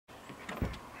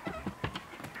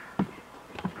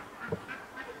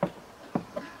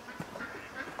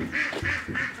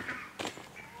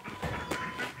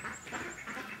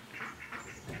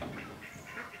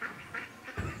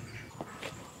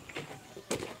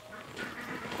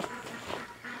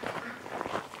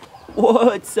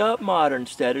What's up, Modern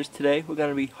Homesteaders? Today we're going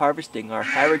to be harvesting our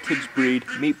heritage breed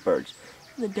meat birds.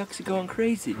 And the ducks are going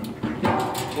crazy.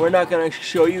 We're not going to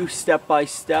show you step by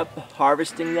step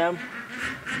harvesting them.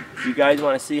 If you guys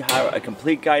want to see how a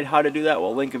complete guide how to do that,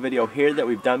 we'll link a video here that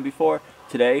we've done before.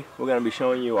 Today we're going to be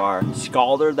showing you our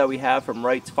scalder that we have from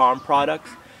Wright's Farm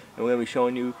Products. And we're going to be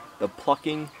showing you the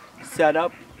plucking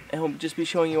setup. And we'll just be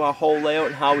showing you our whole layout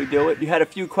and how we do it. You had a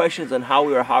few questions on how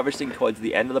we were harvesting towards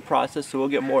the end of the process, so we'll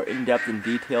get more in-depth and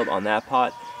detailed on that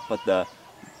part. But the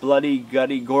bloody,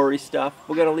 gutty, gory stuff,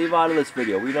 we're going to leave out of this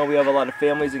video. We know we have a lot of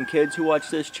families and kids who watch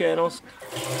this channel.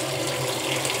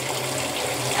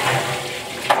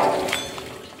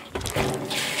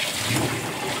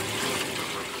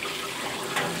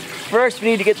 First, we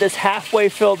need to get this halfway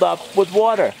filled up with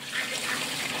water.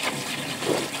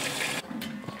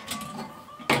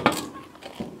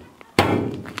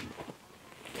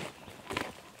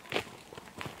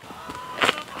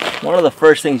 One of the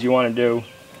first things you want to do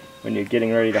when you're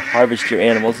getting ready to harvest your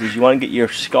animals is you want to get your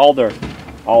scalder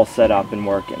all set up and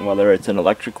working, whether it's an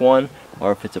electric one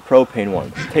or if it's a propane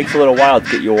one. It takes a little while to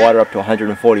get your water up to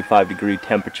 145-degree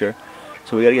temperature,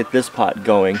 so we got to get this pot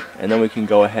going and then we can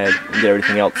go ahead and get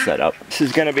everything else set up. This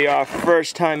is going to be our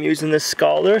first time using this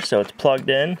scalder, so it's plugged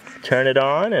in. Turn it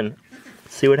on and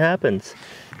see what happens.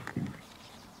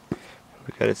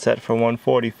 We got it set for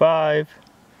 145.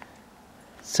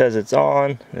 Says it's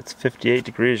on. It's 58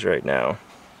 degrees right now.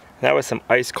 That was some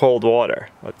ice cold water.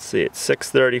 Let's see, it's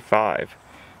 6:35.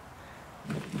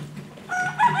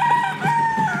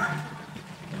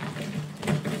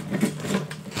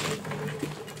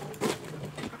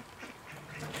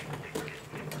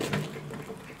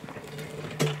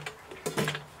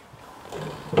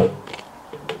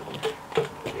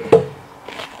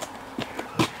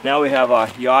 Now we have our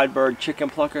Yardbird chicken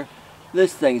plucker.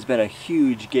 This thing's been a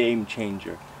huge game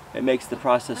changer. It makes the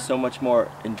process so much more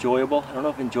enjoyable. I don't know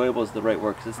if enjoyable is the right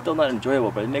word because it's still not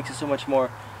enjoyable, but it makes it so much more,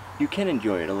 you can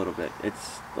enjoy it a little bit.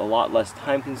 It's a lot less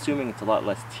time consuming, it's a lot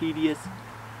less tedious,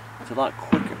 it's a lot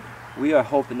quicker. We are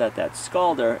hoping that that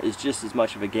scalder is just as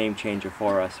much of a game changer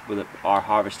for us with our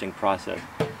harvesting process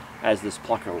as this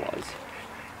plucker was.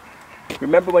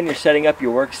 Remember when you're setting up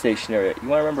your workstation area, you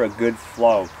want to remember a good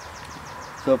flow.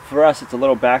 So for us, it's a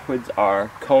little backwards. Our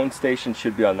cone station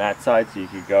should be on that side, so you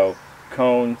could go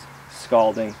cones,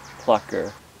 scalding,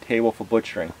 plucker, table for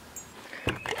butchering.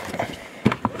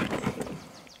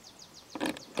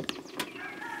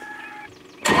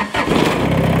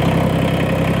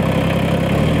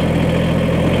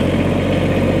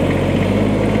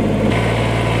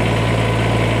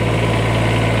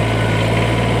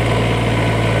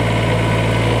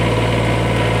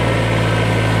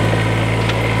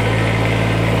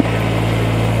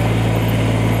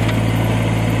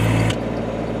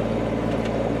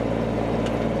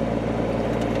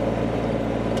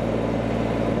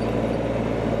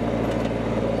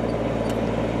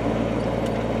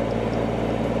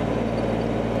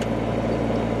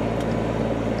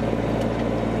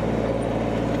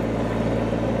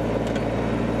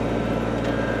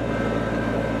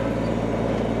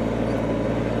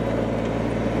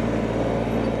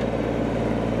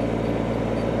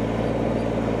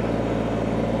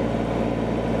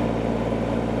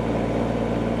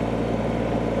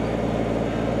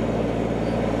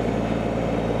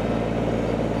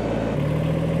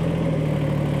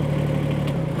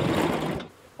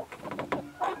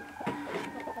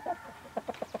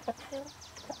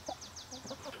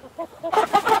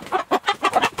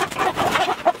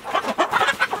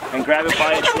 And grab it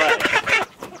by its leg.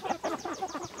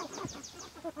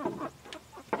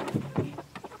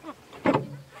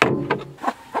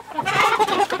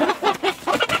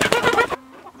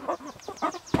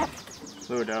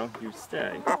 Pluto, you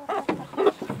stay.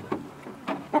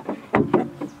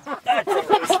 That's a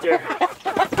rooster.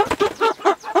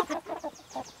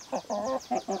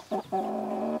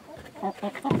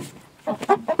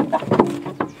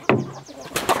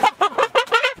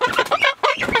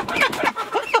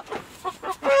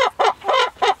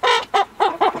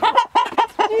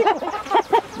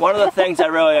 One of the things I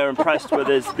really am impressed with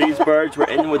is these birds were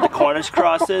in with the Cornish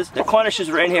crosses. The Cornishes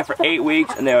were in here for 8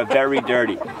 weeks and they were very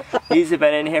dirty. These have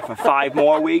been in here for 5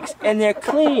 more weeks and they're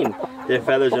clean. Their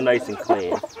feathers are nice and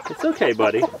clean. It's okay,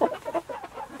 buddy.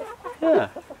 Yeah.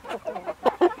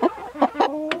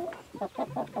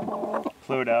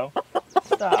 Pluto,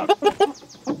 stop.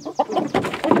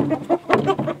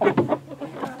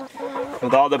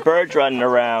 With all the birds running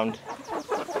around,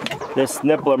 this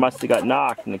nippler must have got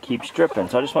knocked and it keeps dripping.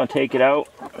 So I just want to take it out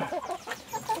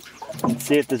and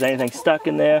see if there's anything stuck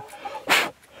in there.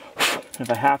 If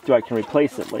I have to, I can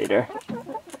replace it later.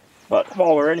 But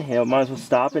while we're in here, might as well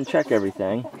stop and check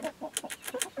everything.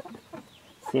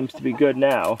 Seems to be good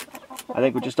now. I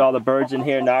think with just all the birds in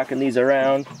here knocking these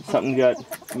around, something got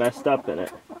messed up in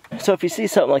it. So if you see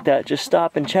something like that, just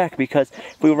stop and check, because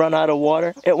if we run out of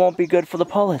water, it won't be good for the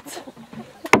pullets.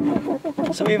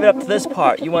 So even up to this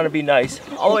part, you want to be nice.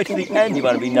 All the way to the end, you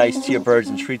want to be nice to your birds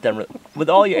and treat them with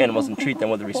all your animals and treat them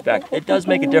with respect. It does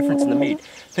make a difference in the meat.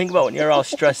 Think about when you're all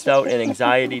stressed out and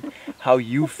anxiety, how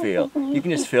you feel. You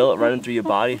can just feel it running through your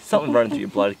body. Something running through your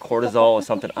blood, cortisol or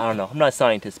something. I don't know. I'm not a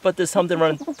scientist, but there's something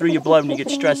running through your blood when you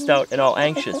get stressed out and all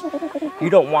anxious. You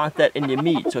don't want that in your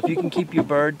meat. So if you can keep your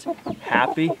birds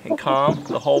happy and calm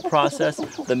the whole process,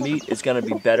 the meat is going to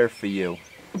be better for you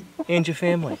and your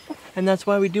family. And that's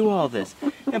why we do all this.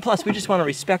 And plus, we just want to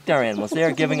respect our animals. They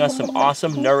are giving us some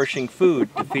awesome, nourishing food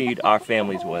to feed our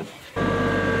families with.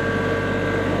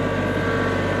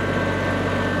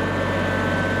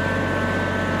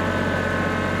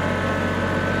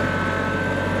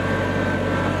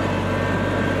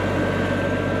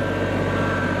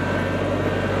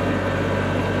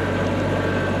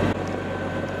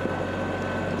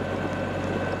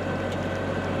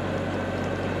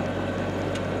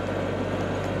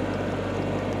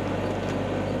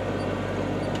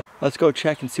 Let's go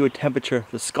check and see what temperature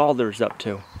the scalder is up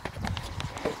to.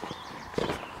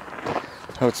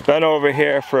 So it's been over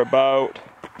here for about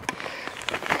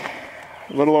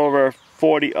a little over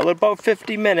about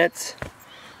 50 minutes,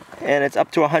 and it's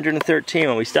up to 113.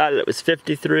 When we started it was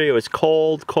 53. It was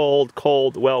cold, cold,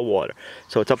 cold well water.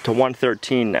 So it's up to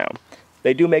 113 now.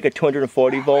 They do make a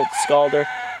 240 volt scalder,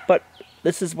 but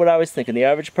this is what I was thinking. The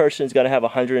average person is going to have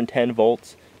 110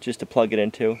 volts just to plug it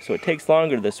into, so it takes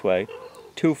longer this way.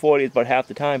 240 is about half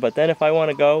the time, but then if I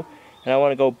want to go and I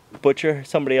want to go butcher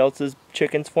somebody else's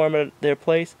chickens for them at their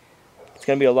place, it's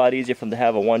going to be a lot easier for them to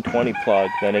have a 120 plug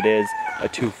than it is a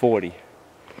 240.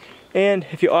 And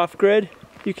if you're off-grid,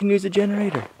 you can use a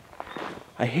generator.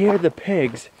 I hear the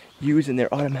pigs using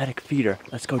their automatic feeder.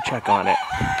 Let's go check on it.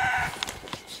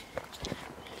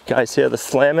 Guys hear the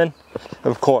slamming?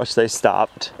 Of course they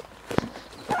stopped.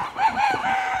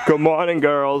 Good morning,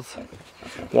 girls.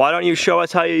 Why don't you show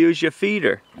us how you use your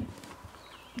feeder?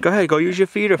 Go ahead, go use your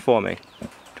feeder for me.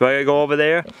 Do I gotta go over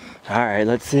there? Alright,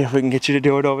 let's see if we can get you to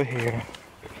do it over here.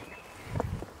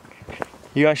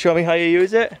 You gonna show me how you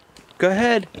use it? Go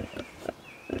ahead.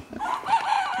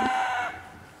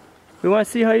 We wanna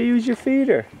see how you use your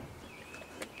feeder.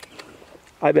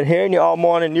 I've been hearing you all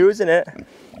morning using it.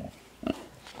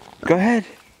 Go ahead.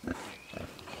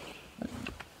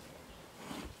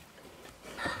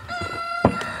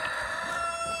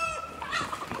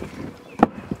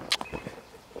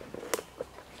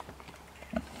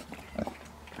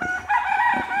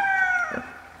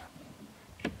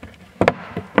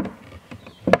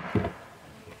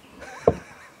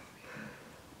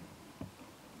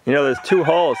 You know, there's two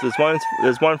holes.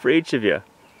 There's one for each of you.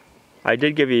 I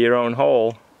did give you your own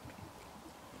hole.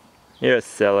 You're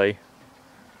silly.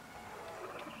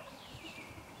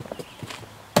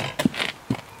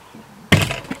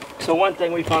 So one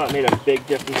thing we found that made a big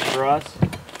difference for us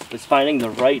was finding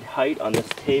the right height on this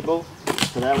table.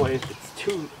 So that way if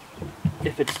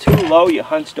it's too low, you're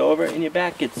hunched over and your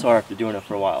back gets sore after doing it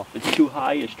for a while. If it's too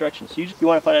high, you're stretching. So you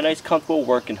want to find a nice, comfortable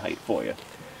working height for you.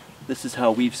 This is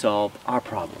how we've solved our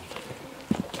problem.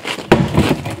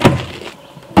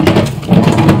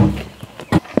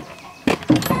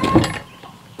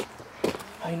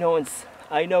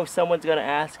 I know someone's gonna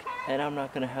ask, and I'm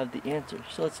not gonna have the answer.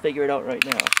 So let's figure it out right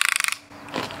now.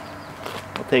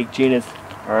 We'll take Gina's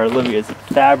or Olivia's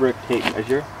fabric tape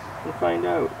measure and find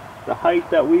out. The height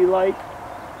that we like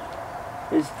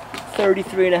is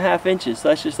 33.5 inches. So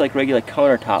that's just like regular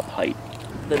countertop height.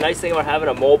 The nice thing about having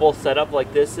a mobile setup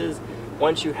like this is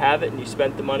once you have it and you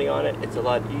spent the money on it, it's a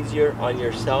lot easier on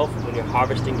yourself when you're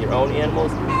harvesting your own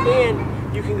animals,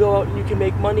 and you can go out and you can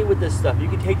make money with this stuff. You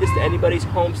can take this to anybody's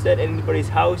homestead, anybody's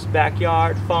house,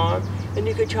 backyard, farm, and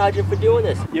you can charge them for doing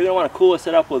this. You're gonna want to cool it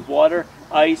up with water,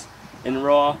 ice, and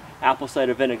raw apple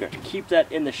cider vinegar. Keep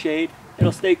that in the shade.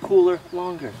 It'll stay cooler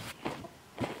longer.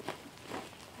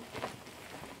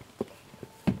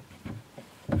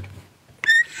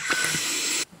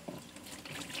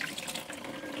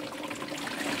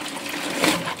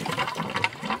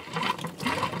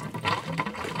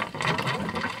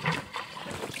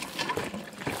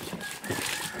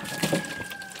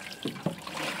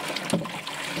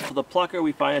 For the plucker,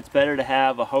 we find it's better to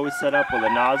have a hose set up with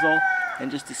a nozzle and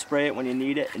just to spray it when you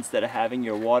need it instead of having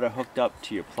your water hooked up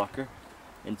to your plucker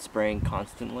and spraying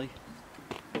constantly.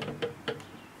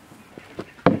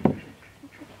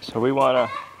 So we want to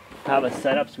have a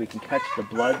setup so we can catch the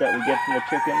blood that we get from the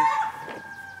chickens.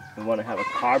 We want to have a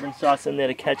carbon sauce in there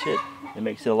to catch it. It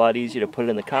makes it a lot easier to put it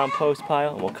in the compost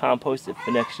pile, and we'll compost it for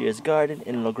next year's garden,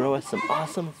 and it'll grow us some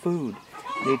awesome food.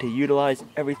 We need to utilize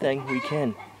everything we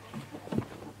can.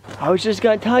 I was just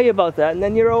going to tell you about that, and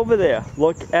then you're over there.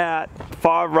 Look at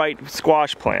far right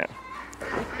squash plant.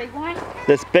 This big one?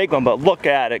 This big one, but look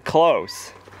at it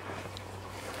close.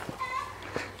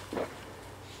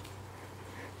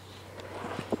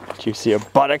 Do you see a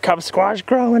buttercup squash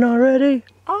growing already?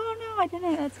 Oh no, I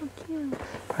didn't. That's so cute.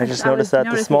 I just noticed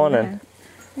that this morning.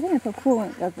 I think it's so cool when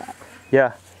it does that.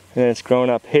 Yeah, and it's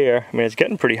grown up here. I mean, it's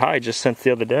getting pretty high just since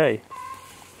the other day.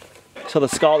 So the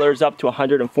scalder is up to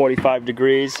 145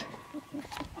 degrees.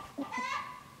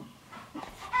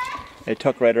 It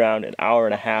took right around an hour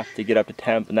and a half to get up to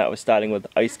temp, and that was starting with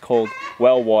ice cold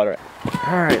well water.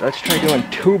 All right, let's try doing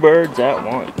 2 birds at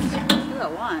once. 2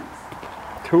 at once?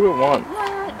 2 at once.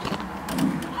 What?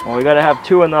 Well, we gotta have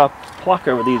 2 in the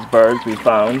plucker with these birds we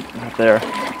found up there.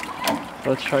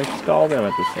 So let's try scald them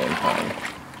at the same time.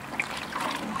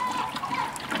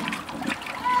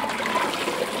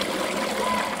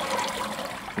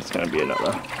 It's gonna be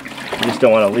another. You just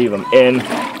don't want to leave them in.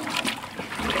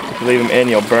 If you leave them in,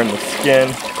 you'll burn the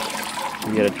skin.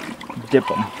 You gotta dip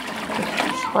them.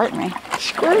 Squirt me.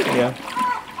 Squirt, yeah.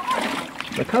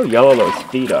 Look how yellow those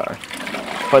feet are.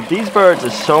 But these birds are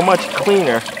so much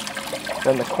cleaner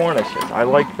than the Cornishes. I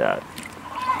like that.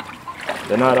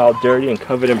 They're not all dirty and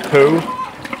covered in poo.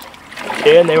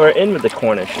 And they were in with the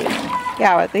Cornishes.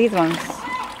 Yeah, but these ones,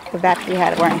 the batch we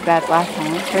had weren't as bad as last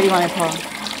time. Where do you want to pull?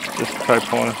 Just try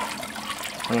pulling.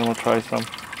 And then we'll try some.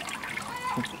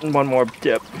 One more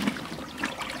dip.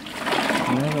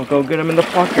 And then we'll go get them in the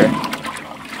plucker.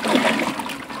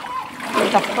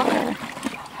 The plucker.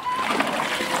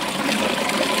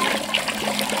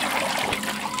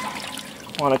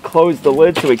 Want to close the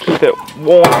lid so we keep it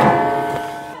warm.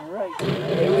 Alright,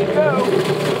 here we go.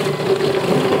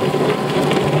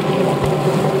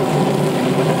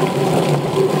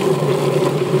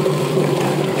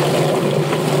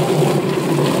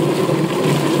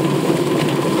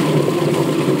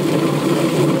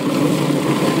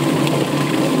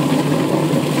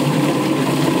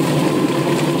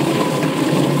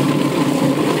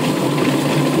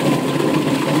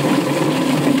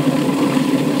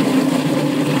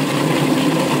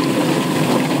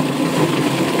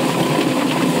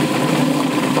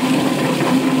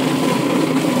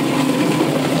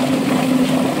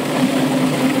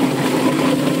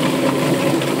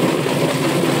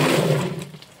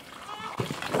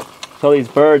 So these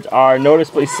birds are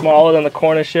noticeably smaller than the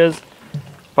Cornishes,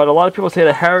 but a lot of people say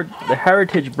the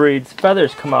heritage breed's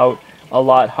feathers come out a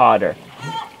lot harder.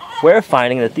 We're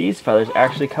finding that these feathers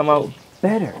actually come out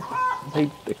better.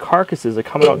 The carcasses are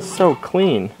coming out so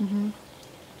clean. Mm-hmm.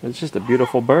 It's just a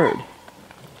beautiful bird.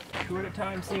 2 at a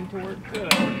time seem to work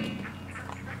good.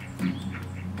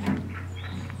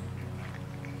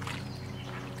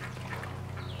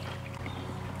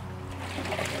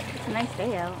 It's a nice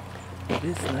day out. It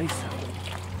is nice out.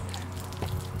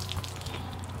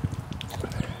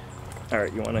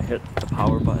 Alright, you want to hit the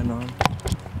power button on?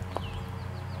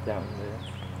 Down there.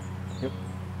 Yep.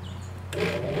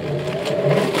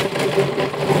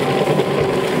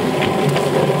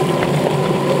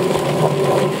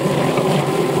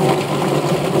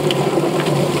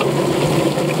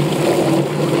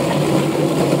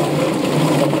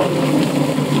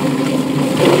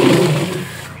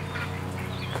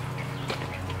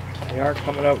 They are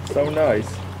coming out so nice.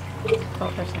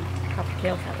 Oh, there's a couple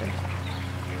tail feathers.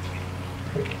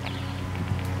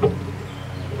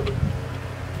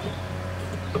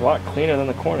 A lot cleaner than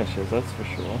the Cornishes, that's for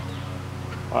sure.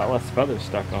 A lot less feathers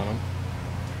stuck on them.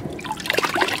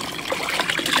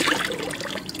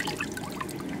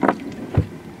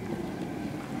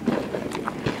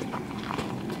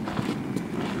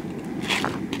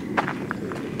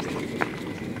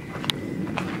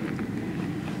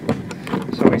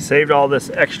 So we saved all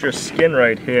this extra skin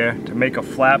right here to make a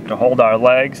flap to hold our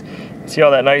legs. See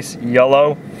all that nice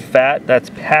yellow fat? That's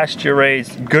pasture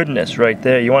raised goodness right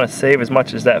there. You want to save as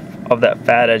much as of that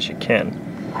fat as you can.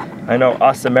 I know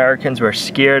us Americans, we're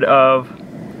scared of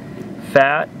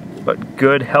fat, but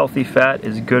good healthy fat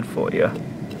is good for you.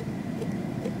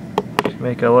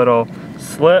 Make a little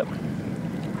slit.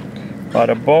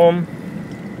 Bada boom.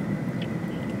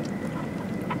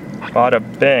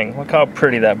 Bada bing. Look how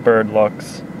pretty that bird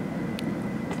looks.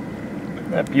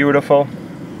 Isn't that beautiful?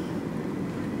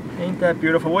 Ain't that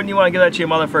beautiful? Wouldn't you want to give that to your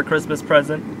mother for a Christmas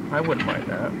present? I wouldn't mind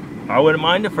that. I wouldn't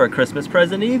mind it for a Christmas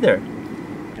present either.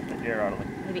 Get the air out of it.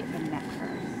 Maybe it's the neck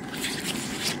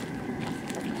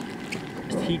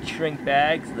first. Heat shrink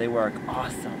bags, they work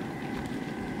awesome.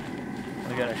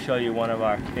 We're going to show you one of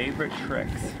our favorite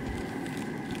tricks.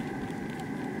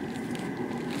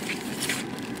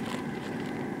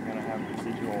 We're going to have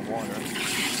residual water.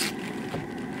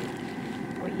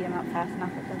 We eat them up fast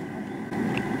enough, it doesn't hurt.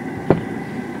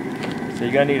 So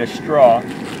you're going to need a straw.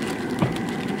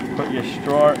 Put your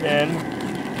straw in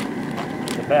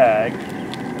the bag,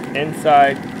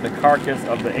 inside the carcass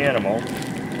of the animal,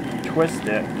 twist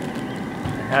it,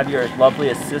 and have your lovely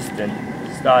assistant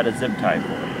start a zip tie for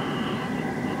you.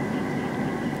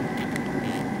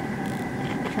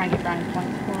 Try and get brownie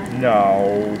points for it?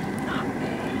 No.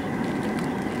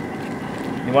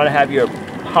 You want to have your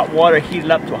hot water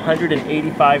heated up to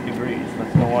 185 degrees.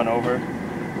 Let's go on over.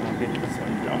 I'll get this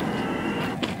one done.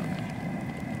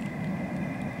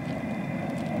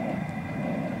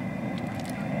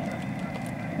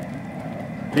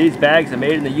 These bags are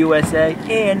made in the USA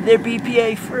and they're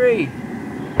BPA free.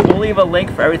 We'll leave a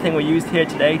link for everything we used here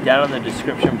today down in the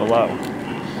description below.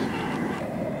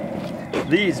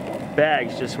 These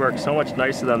bags just work so much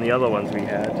nicer than the other ones we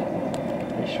had.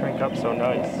 They shrink up so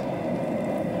nice.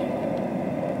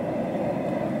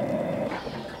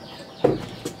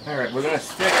 Alright, we're going to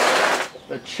stick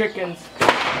the chickens.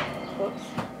 Whoops.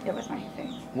 It was my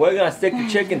face. We're going to stick the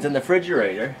chickens in the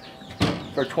refrigerator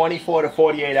for 24 to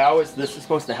 48 hours. This is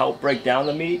supposed to help break down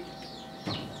the meat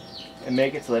and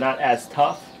make it so they're not as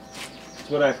tough. That's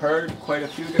what I've heard quite a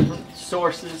few different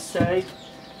sources say.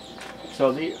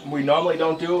 So we normally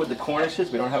don't do it with the Cornishes.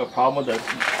 We don't have a problem with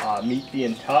the meat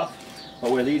being tough.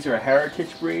 But where these are a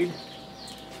heritage breed,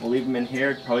 we'll leave them in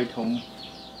here probably till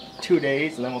 2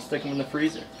 days, and then we'll stick them in the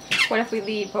freezer. What if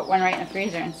we put one right in the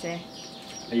freezer and see?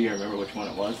 Are you gonna remember which one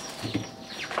it was?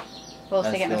 We'll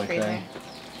That's stick it in the the only freezer. thing.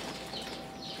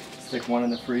 Stick one in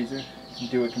the freezer and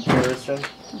do a comparison.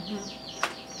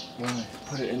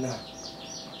 Put it in the...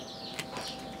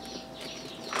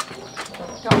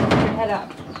 Don't lift your head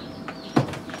up.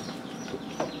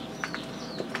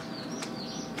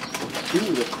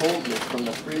 Ooh, the coldness from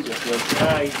the freezer feels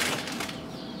nice.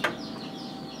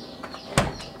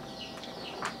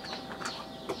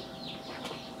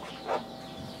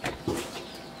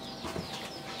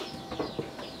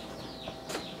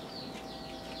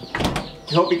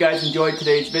 I hope you guys enjoyed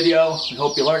today's video. We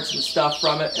hope you learned some stuff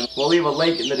from it. And we'll leave a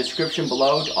link in the description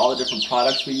below to all the different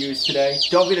products we use today.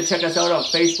 Don't forget to check us out on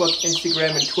Facebook,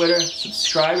 Instagram, and Twitter.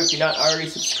 Subscribe if you're not already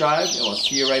subscribed. And we'll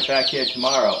see you right back here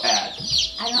tomorrow at...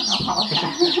 I don't know how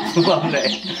that.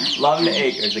 Lumnah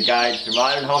Acres, a guide to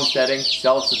modern homesteading,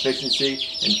 self-sufficiency,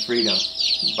 and freedom.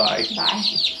 Bye. Bye.